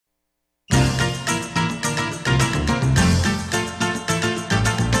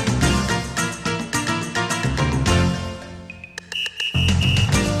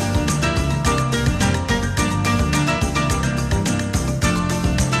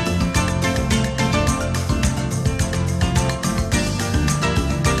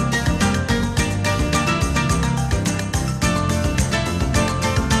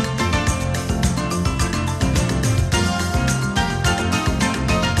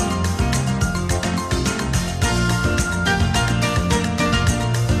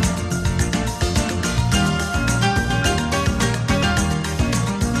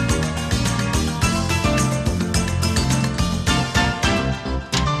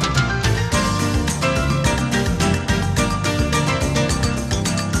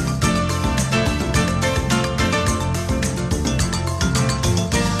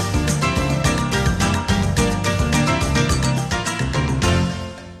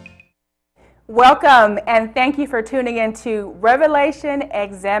Welcome and thank you for tuning in to Revelation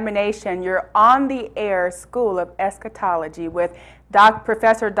Examination. You're on the air School of Eschatology with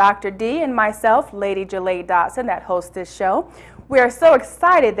Professor Dr. D and myself, Lady Jelah Dodson, that hosts this show. We are so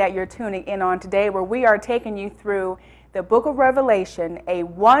excited that you're tuning in on today, where we are taking you through the book of Revelation, a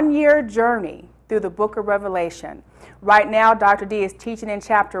one-year journey through the book of Revelation. Right now, Dr. D is teaching in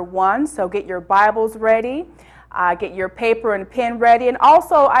chapter 1, so get your Bibles ready. Get your paper and pen ready. And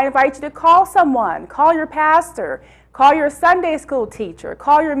also, I invite you to call someone. Call your pastor. Call your Sunday school teacher.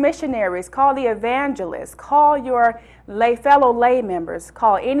 Call your missionaries. Call the evangelists. Call your fellow lay members.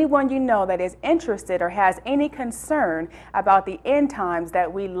 Call anyone you know that is interested or has any concern about the end times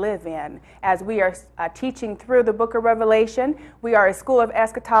that we live in. As we are teaching through the book of Revelation, we are a school of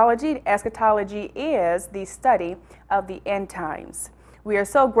eschatology. Eschatology is the study of the end times. We are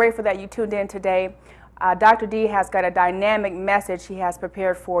so grateful that you tuned in today. Dr. D has got a dynamic message he has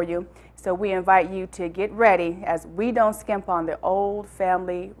prepared for you, so we invite you to get ready as we don't skimp on the old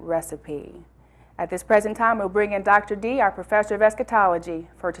family recipe. At this present time, we'll bring in Dr. D, our professor of eschatology,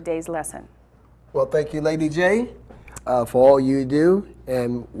 for today's lesson. Well, thank you, Lady J, for all you do,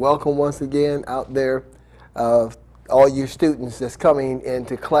 and welcome once again out there, all you students that's coming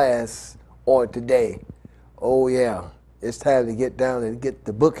into class on today. Oh yeah, it's time to get down and get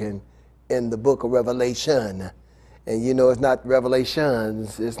the booking in the book of Revelation. And you know, it's not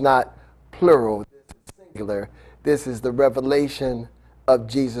revelations, it's not plural, it's singular. This is the revelation of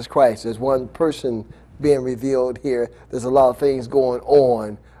Jesus Christ. There's one person being revealed here. There's a lot of things going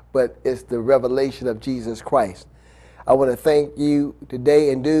on, but it's the revelation of Jesus Christ. I want to thank you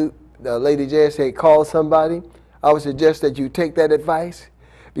today, and Lady J said call somebody. I would suggest that you take that advice,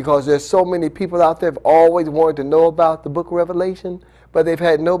 because there's so many people out there who have always wanted to know about the book of Revelation, but they've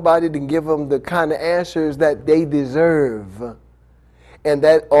had nobody to give them the kind of answers that they deserve. And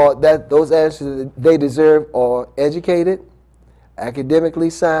those answers that they deserve are educated, academically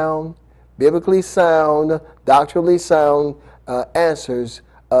sound, biblically sound, doctrinally sound answers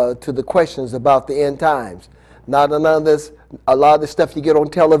to the questions about the end times. Not none of this, a lot of the stuff you get on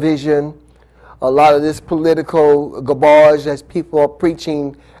television, a lot of this political garbage as people are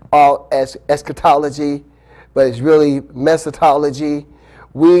preaching as eschatology, but it's really mesotology.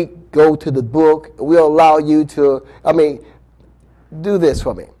 We go to the book. We'll allow you to, do this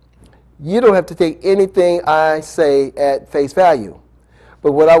for me. You don't have to take anything I say at face value.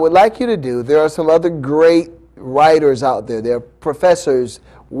 But what I would like you to do, there are some other great writers out there. There are professors,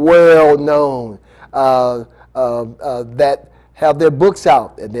 well known, that have their books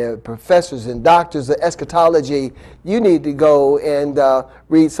out, and they're professors and doctors of eschatology. You need to go and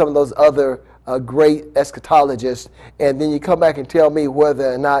read some of those other great eschatologists, and then you come back and tell me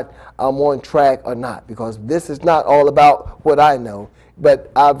whether or not I'm on track or not, because this is not all about what I know,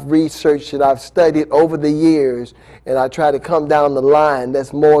 but I've researched and I've studied over the years, and I try to come down the line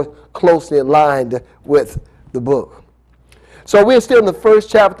that's more closely aligned with the book. So we're still in the first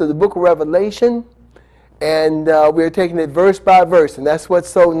chapter of the book of Revelation, and we're taking it verse by verse, and that's what's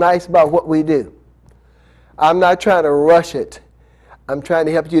so nice about what we do. I'm not trying to rush it. I'm trying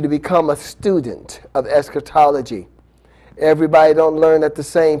to help you to become a student of eschatology. Everybody don't learn at the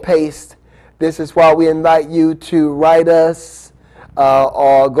same pace. This is why we invite you to write us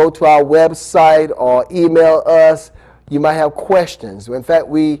or go to our website or email us. You might have questions. In fact,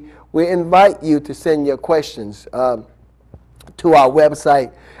 we invite you to send your questions to our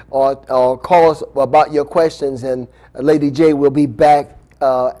website or call us about your questions, and Lady J will be back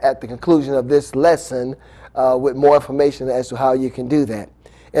at the conclusion of this lesson with more information as to how you can do that.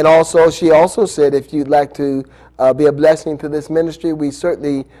 And also, she also said if you'd like to be a blessing to this ministry, we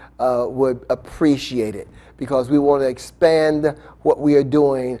certainly would appreciate it, because we want to expand what we are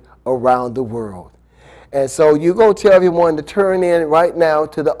doing around the world. And so you're going to tell everyone to turn in right now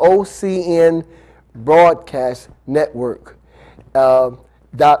to the OCN Broadcast Network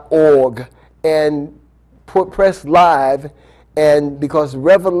 .org and press live, and because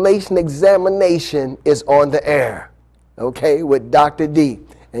Revelation Examination is on the air, okay, with Dr. D.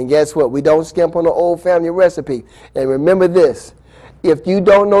 And guess what? We don't skimp on the old family recipe. And remember this, if you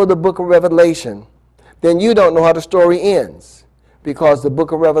don't know the book of Revelation, then you don't know how the story ends, because the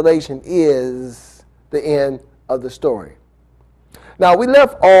book of Revelation is the end of the story. Now, we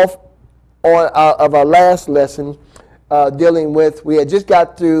left off on our last lesson we had just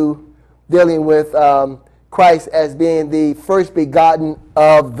got through dealing with Christ as being the first begotten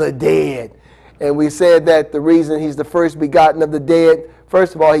of the dead. And we said that the reason he's the first begotten of the dead,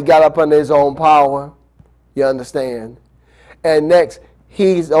 first of all, he got up under his own power. You understand? And next,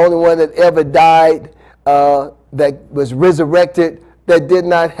 he's the only one that ever died, that was resurrected, that did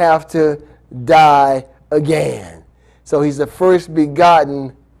not have to die again. So he's the first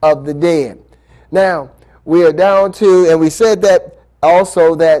begotten of the dead. Now, we are down to, and we said that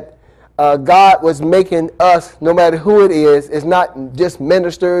also that God was making us, no matter who it is not just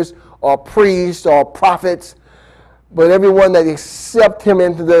ministers or priests or prophets, but everyone that accept him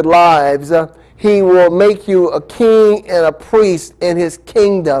into their lives, he will make you a king and a priest in his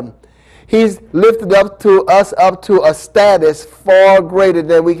kingdom. He's lifted up to us up to a status far greater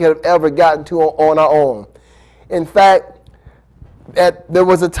than we could have ever gotten to on our own. In fact, there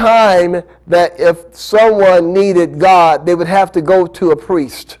was a time that if someone needed God, they would have to go to a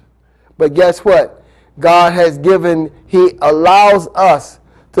priest. But guess what? God has given, he allows us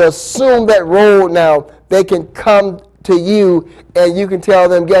to assume that role now. They can come to you and you can tell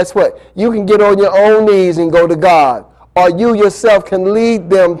them, guess what? You can get on your own knees and go to God. Or you yourself can lead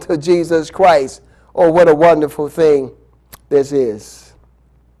them to Jesus Christ. Oh, what a wonderful thing this is.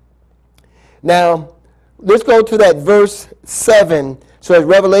 Now, let's go to that verse 7. So it's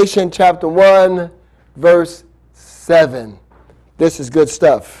Revelation chapter 1, verse 7. This is good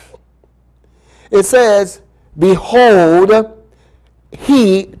stuff. It says, behold,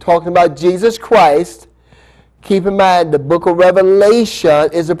 he, talking about Jesus Christ. Keep in mind, the book of Revelation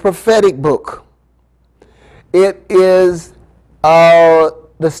is a prophetic book. It is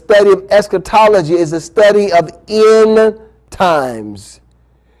the study of eschatology, is a study of end times.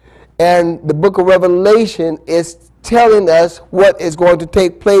 And the book of Revelation is telling us what is going to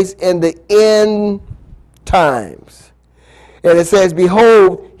take place in the end times. And it says,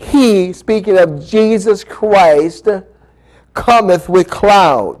 behold, he, speaking of Jesus Christ, cometh with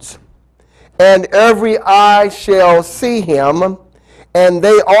clouds, and every eye shall see him, and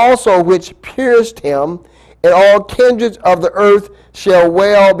they also which pierced him, and all kindreds of the earth shall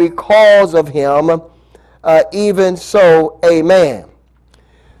wail because of him. Even so, amen.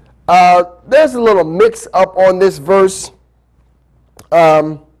 There's a little mix up on this verse.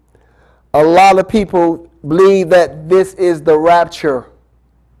 A lot of people believe that this is the rapture.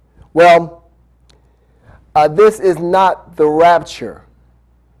 Well, this is not the rapture.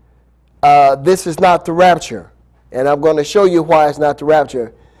 This is not the rapture. And I'm going to show you why it's not the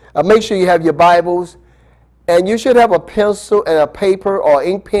rapture. Make sure you have your Bibles. And you should have a pencil and a paper or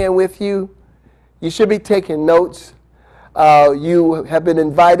ink pen with you. You should be taking notes. You have been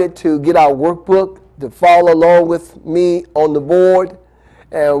invited to get our workbook to follow along with me on the board.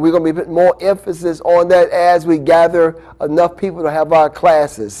 And we're going to be putting more emphasis on that as we gather enough people to have our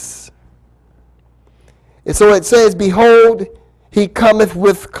classes. And so it says, behold, he cometh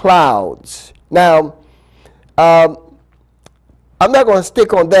with clouds. Now, I'm not going to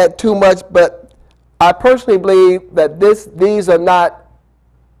stick on that too much, but I personally believe that these are not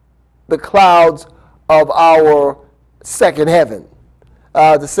the clouds of our second heaven.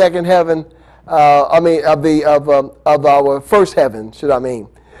 The second heaven, of our first heaven,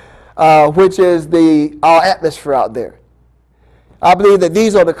 which is our atmosphere out there. I believe that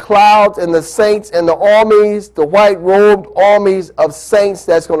these are the clouds and the saints and the armies, the white-robed armies of saints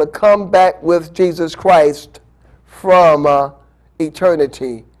that's going to come back with Jesus Christ from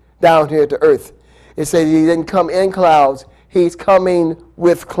eternity down here to earth. It says he didn't come in clouds. He's coming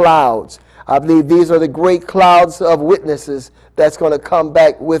with clouds. I believe these are the great clouds of witnesses that's going to come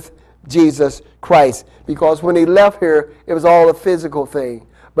back with Jesus Christ. Because when he left here, it was all a physical thing.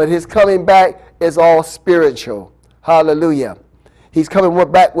 But his coming back is all spiritual. Hallelujah. He's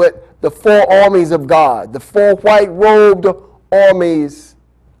coming back with the four armies of God, the four white-robed armies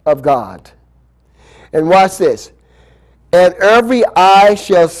of God. And watch this. And every eye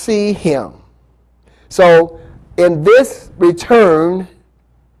shall see him. So in this return,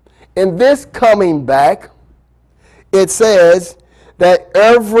 in this coming back, it says that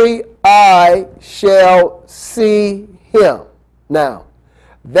every eye shall see him. Now,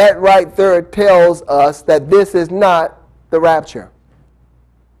 that right there tells us that this is not the rapture.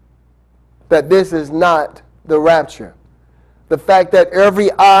 That this is not the rapture. The fact that every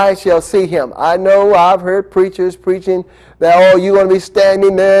eye shall see him. I know I've heard preachers preaching that, oh, you're going to be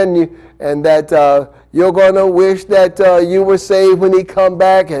standing there and that you're going to wish that you were saved when he come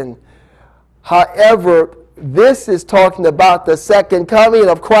back. And however, this is talking about the second coming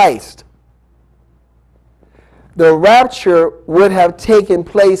of Christ. The rapture would have taken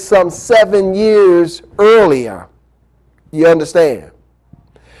place some 7 years earlier. You understand?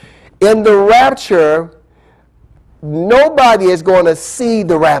 In the rapture, nobody is going to see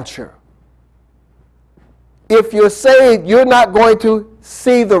the rapture. If you're saved, you're not going to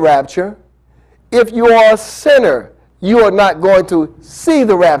see the rapture. If you are a sinner, you are not going to see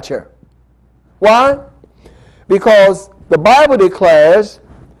the rapture. Why? Because the Bible declares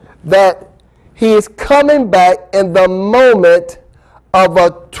that he is coming back in the moment of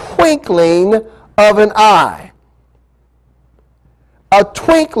a twinkling of an eye. A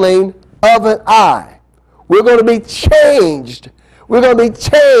twinkling of an eye. We're going to be changed. We're going to be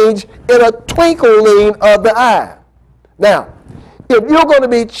changed in a twinkling of the eye. Now, if you're going to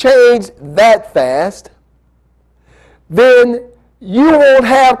be changed that fast, then you won't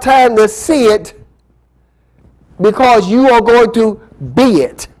have time to see it because you are going to be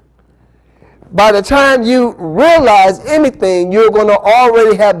it. By the time you realize anything, you're going to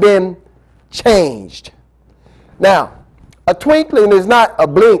already have been changed. Now, a twinkling is not a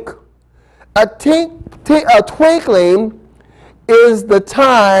blink. A twinkling is the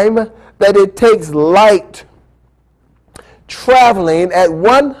time that it takes light traveling at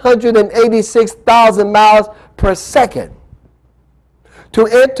 186,000 miles per second to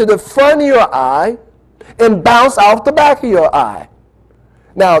enter the front of your eye and bounce off the back of your eye.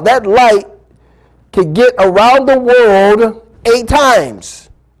 Now, that light can get around the world 8 times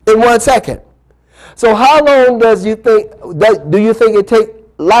in 1 second. So how long do you think it takes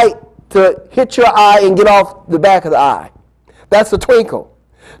light to hit your eye and get off the back of the eye? That's a twinkle.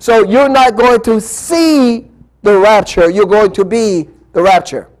 So you're not going to see the rapture, you're going to be the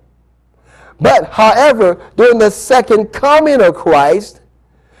rapture. But however, during the second coming of Christ,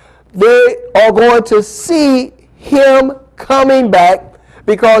 they are going to see him coming back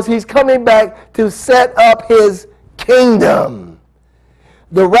because he's coming back to set up his kingdom.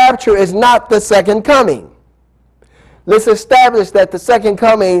 The rapture is not the second coming. Let's establish that the second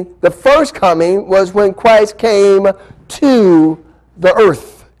coming, the first coming, was when Christ came to the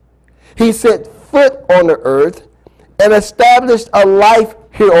earth. He set foot on the earth and established a life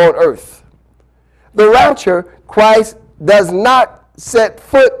here on earth. The rapture, Christ does not set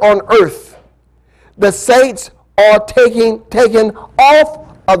foot on earth. The saints are taken off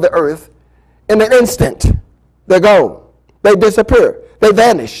of the earth in an instant. They're gone. They disappear. They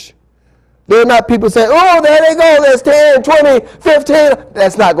vanish. They're not people saying, oh, there they go. There's 10, 20, 15.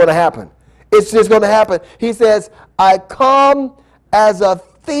 That's not going to happen. It's just going to happen. He says, I come as a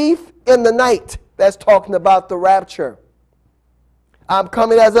thief in the night. That's talking about the rapture. I'm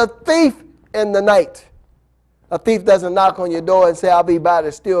coming as a thief in the night. A thief doesn't knock on your door and say, I'll be by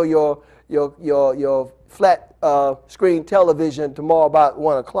to steal your flat screen television tomorrow about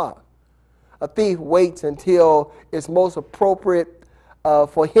 1 o'clock. A thief waits until it's most appropriate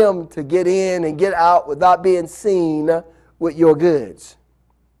for him to get in and get out without being seen with your goods.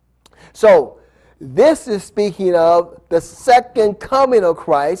 So this is speaking of the second coming of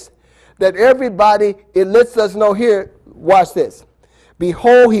Christ, that everybody, it lets us know here, watch this.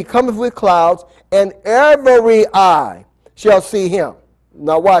 Behold, he cometh with clouds, and every eye shall see him.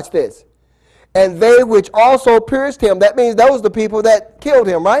 Now watch this. And they which also pierced him, that means those the people that killed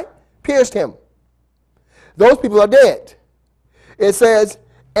him, right? Pierced him. Those people are dead. It says,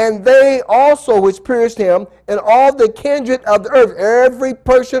 and they also which pierced him, and all the kindred of the earth, every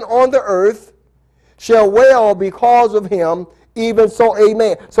person on the earth shall wail because of him, even so,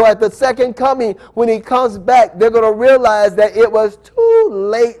 amen. So at the second coming, when he comes back, they're going to realize that it was too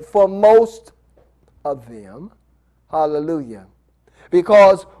late for most of them. Hallelujah.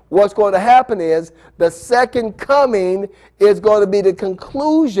 Because what's going to happen is the second coming is going to be the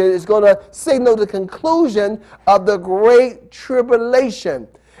conclusion, it's going to signal the conclusion of the great tribulation.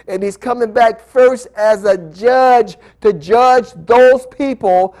 And he's coming back first as a judge to judge those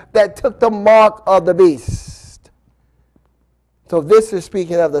people that took the mark of the beast. So this is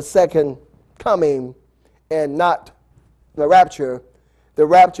speaking of the second coming and not the rapture. The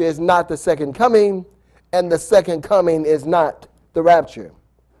rapture is not the second coming, and the second coming is not the rapture.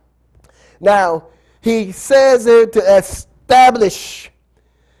 Now, he says it to establish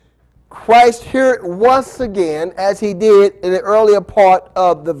Christ here once again, as he did in the earlier part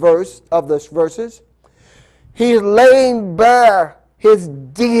of the verses. He's laying bare his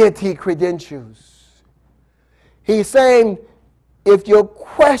deity credentials. He's saying, if you're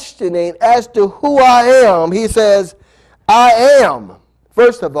questioning as to who I am, he says, I am.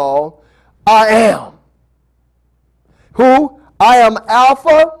 First of all, I am. Who? I am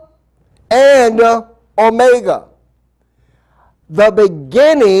Alpha and Omega. The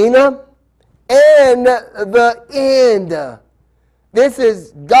beginning and the end. This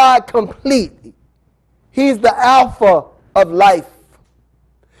is God complete. He's the Alpha of life.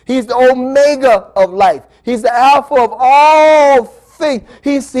 He's the Omega of life. He's the Alpha of all things.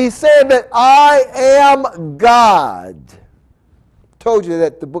 He's saying that I am God. Told you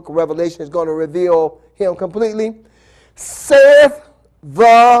that the book of Revelation is going to reveal him completely. Saith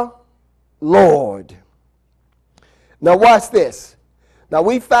the Lord. Now watch this. Now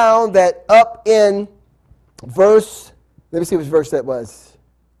we found that up in verse, let me see which verse that was.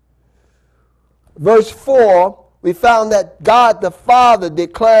 Verse 4, we found that God the Father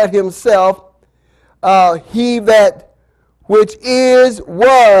declared himself, he that which is,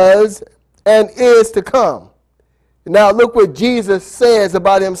 was, and is to come. Now look what Jesus says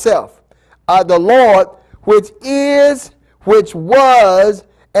about himself. The Lord, which is, which was,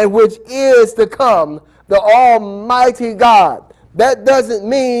 and which is to come, the Almighty God. That doesn't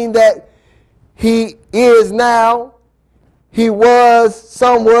mean that he is now, he was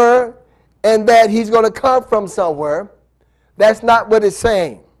somewhere, and that he's going to come from somewhere. That's not what it's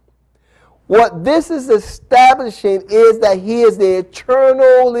saying. What this is establishing is that he is the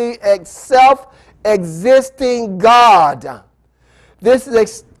eternally self-existing God. This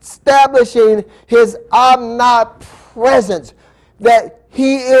is establishing his omnipresence, that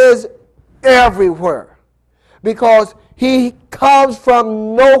he is everywhere, because he comes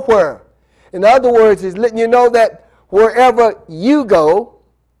from nowhere. In other words, he's letting you know that wherever you go,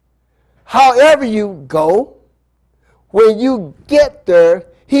 however you go, when you get there,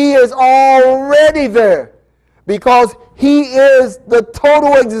 he is already there, because he is the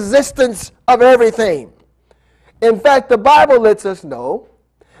total existence of everything. In fact, the Bible lets us know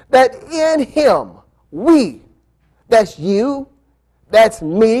that in him, we, that's you, that's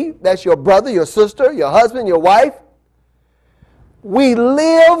me, that's your brother, your sister, your husband, your wife, we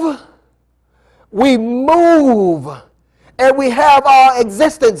live, we move, and we have our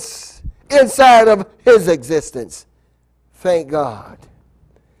existence inside of his existence. Thank God.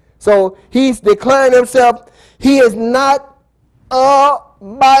 So he's declaring himself, he is not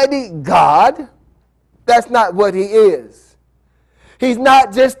Almighty God. That's not what he is. He's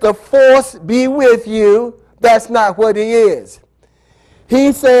not just the force be with you. That's not what he is.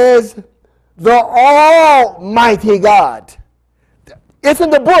 He says, the Almighty God. It's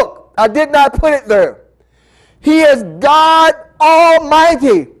in the book. I did not put it there. He is God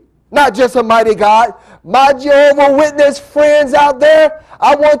Almighty, not just a mighty God. My Jehovah Witness friends out there,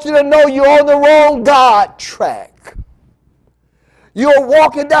 I want you to know you're on the wrong God track. You're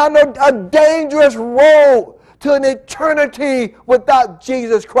walking down a dangerous road to an eternity without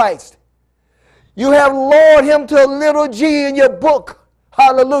Jesus Christ. You have lowered him to a little g in your book.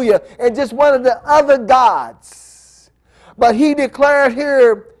 Hallelujah. And just one of the other gods. But he declared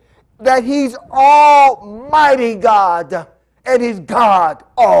here that he's Almighty God, and he's God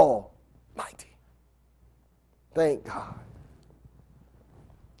Almighty. Thank God.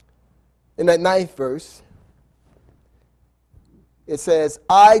 In that 9th verse, it says,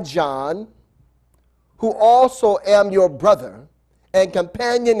 I, John, who also am your brother and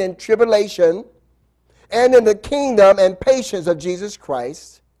companion in tribulation and in the kingdom and patience of Jesus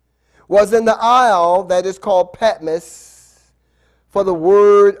Christ, was in the isle that is called Patmos for the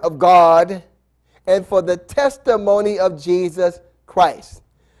word of God and for the testimony of Jesus Christ.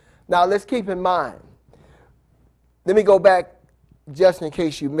 Now let's keep in mind, let me go back just in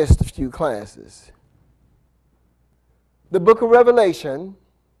case you missed a few classes. The book of Revelation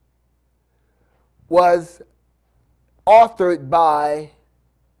was authored by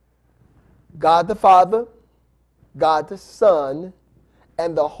God the Father, God the Son,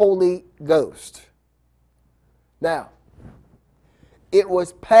 and the Holy Ghost. Now, it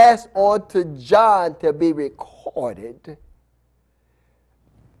was passed on to John to be recorded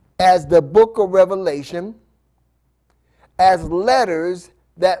as the book of Revelation, as letters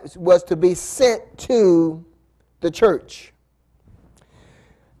that was to be sent to the church.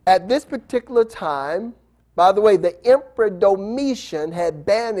 At this particular time, by the way, the Emperor Domitian had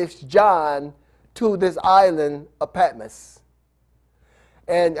banished John to this island of Patmos.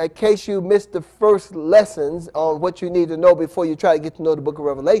 And in case you missed the first lessons on what you need to know before you try to get to know the book of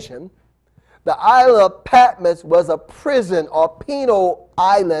Revelation, the island of Patmos was a prison or penal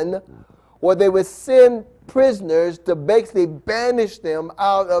island where they would send prisoners to basically banish them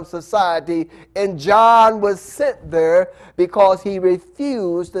out of society. And John was sent there because he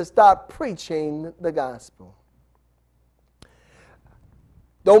refused to stop preaching the gospel.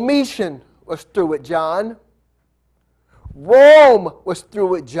 Domitian was through with John. Rome was through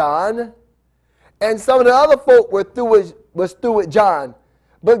with John. And some of the other folk were through with John.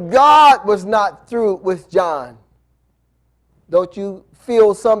 But God was not through with John. Don't you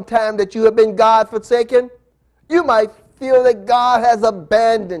feel sometime that you have been God forsaken? You might feel that God has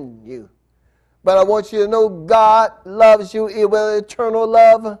abandoned you. But I want you to know God loves you with eternal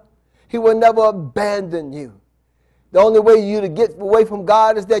love. He will never abandon you. The only way you to get away from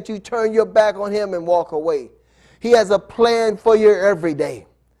God is that you turn your back on him and walk away. He has a plan for you every day.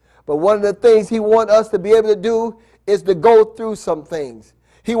 But one of the things he wants us to be able to do is to go through some things.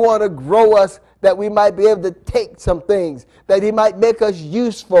 He wants to grow us that we might be able to take some things, that he might make us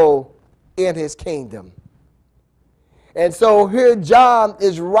useful in his kingdom. And so here John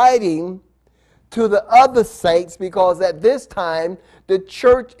is writing to the other saints because at this time the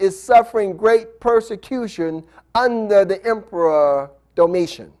church is suffering great persecution under the Emperor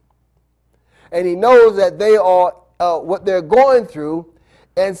Domitian. And he knows that they are what they're going through,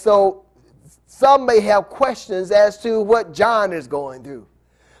 and so some may have questions as to what John is going through.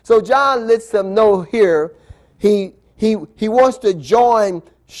 So John lets them know here he wants to join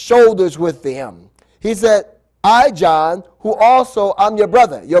shoulders with them. He said, I, John, who also I'm your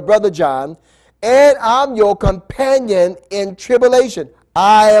brother John, and I'm your companion in tribulation.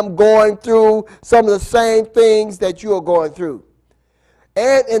 I am going through some of the same things that you are going through.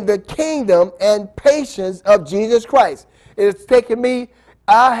 And in the kingdom and patience of Jesus Christ. It's taken me,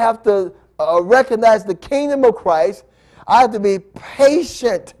 I have to recognize the kingdom of Christ. I have to be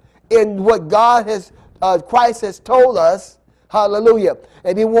patient in what Christ has told us. Hallelujah.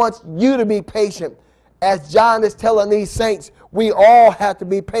 And he wants you to be patient. As John is telling these saints, we all have to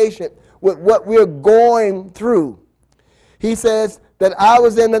be patient with what we're going through. He says that I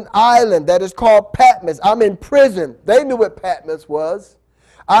was in an island that is called Patmos. I'm in prison. They knew what Patmos was.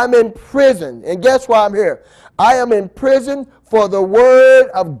 I'm in prison. And guess why I'm here? I am in prison for the word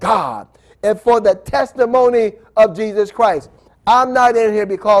of God and for the testimony of Jesus Christ. I'm not in here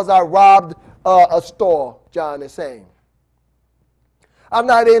because I robbed a store, John is saying. I'm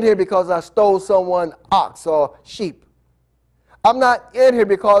not in here because I stole someone's ox or sheep. I'm not in here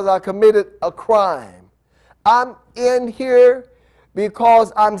because I committed a crime. I'm in here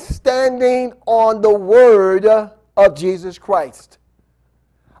because I'm standing on the word of Jesus Christ.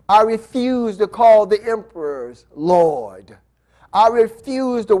 I refuse to call the emperors Lord. I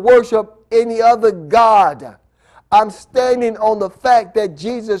refuse to worship any other god. I'm standing on the fact that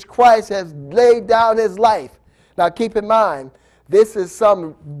Jesus Christ has laid down his life. Now keep in mind, this is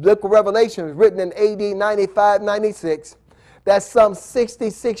some book of Revelation written in AD 95, 96. That's some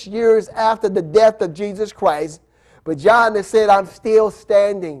 66 years after the death of Jesus Christ. But John has said, I'm still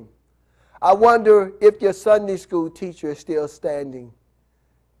standing. I wonder if your Sunday school teacher is still standing.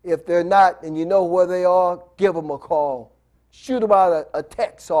 If they're not, and you know where they are, give them a call. Shoot them out a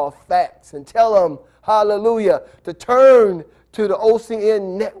text or fax and tell them, hallelujah, to turn to the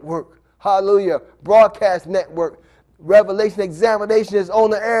OCN network, hallelujah, broadcast network. Revelation examination is on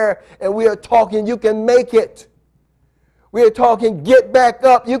the air, and we are talking, you can make it. We are talking, get back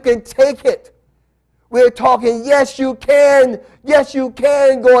up, you can take it. We're talking, yes, you can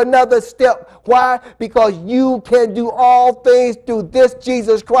go another step. Why? Because you can do all things through this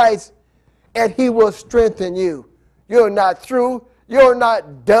Jesus Christ, and he will strengthen you. You're not through. You're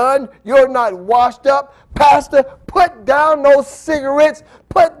not done. You're not washed up. Pastor, put down those cigarettes,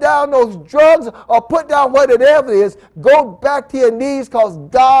 put down those drugs, or put down whatever it is. Go back to your knees because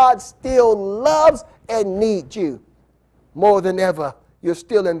God still loves and needs you. More than ever, you're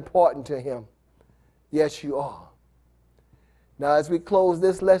still important to him. Yes, you are. Now, as we close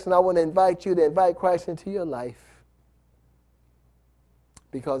this lesson, I want to invite you to invite Christ into your life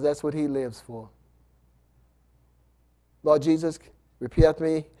because that's what he lives for. Lord Jesus, repeat after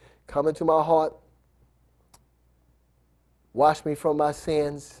me, come into my heart, wash me from my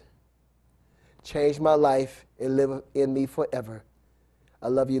sins, change my life, and live in me forever. I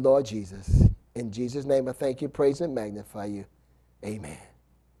love you, Lord Jesus. In Jesus' name, I thank you, praise, and magnify you. Amen.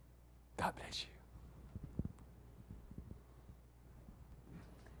 God bless you.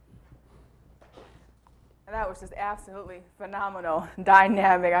 That was just absolutely phenomenal,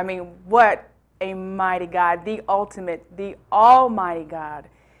 dynamic. I mean, what a mighty God, the ultimate, the almighty God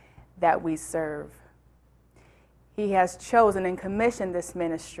that we serve. He has chosen and commissioned this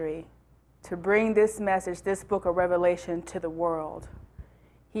ministry to bring this message, this book of Revelation, to the world.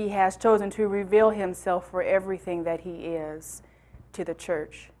 He has chosen to reveal himself for everything that he is to the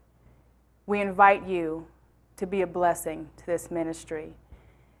church. We invite you to be a blessing to this ministry.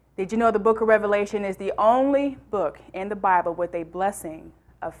 Did you know the book of Revelation is the only book in the Bible with a blessing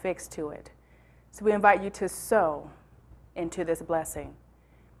affixed to it? So we invite you to sow into this blessing.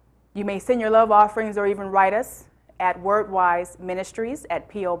 You may send your love offerings or even write us at Wordwise Ministries at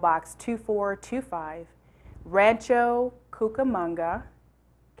P.O. Box 2425, Rancho Cucamonga,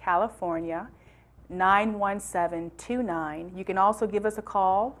 California, 91729. You can also give us a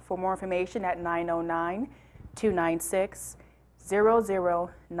call for more information at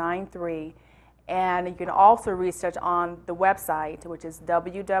 909-296-0093. And you can also research on the website, which is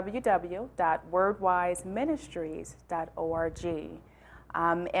www.wordwiseministries.org.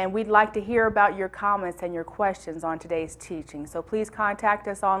 And we'd like to hear about your comments and your questions on today's teaching. So please contact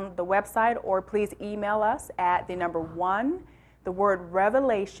us on the website, or please email us at the number 1, the word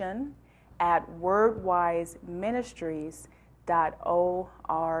revelation, at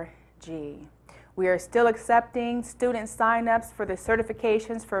wordwiseministries.org. We are still accepting student sign-ups for the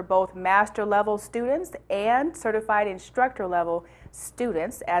certifications for both master level students and certified instructor level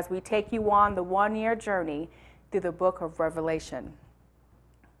students as we take you on the one-year journey through the book of Revelation.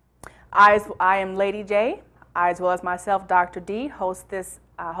 I am Lady J, as well as myself, Dr. D, host this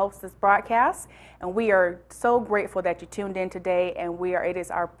broadcast, and we are so grateful that you tuned in today, and it is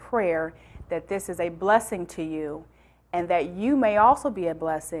our prayer that this is a blessing to you and that you may also be a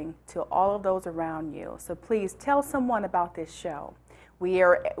blessing to all of those around you. So please tell someone about this show. We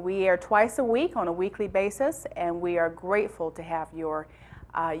air twice a week on a weekly basis, and we are grateful to have your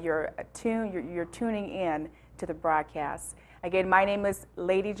tuning in to the broadcast. Again, my name is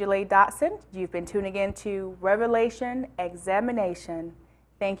Lady Jelah Dodson. You've been tuning in to Revelation Examination.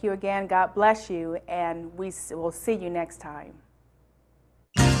 Thank you again. God bless you, and we will see you next time.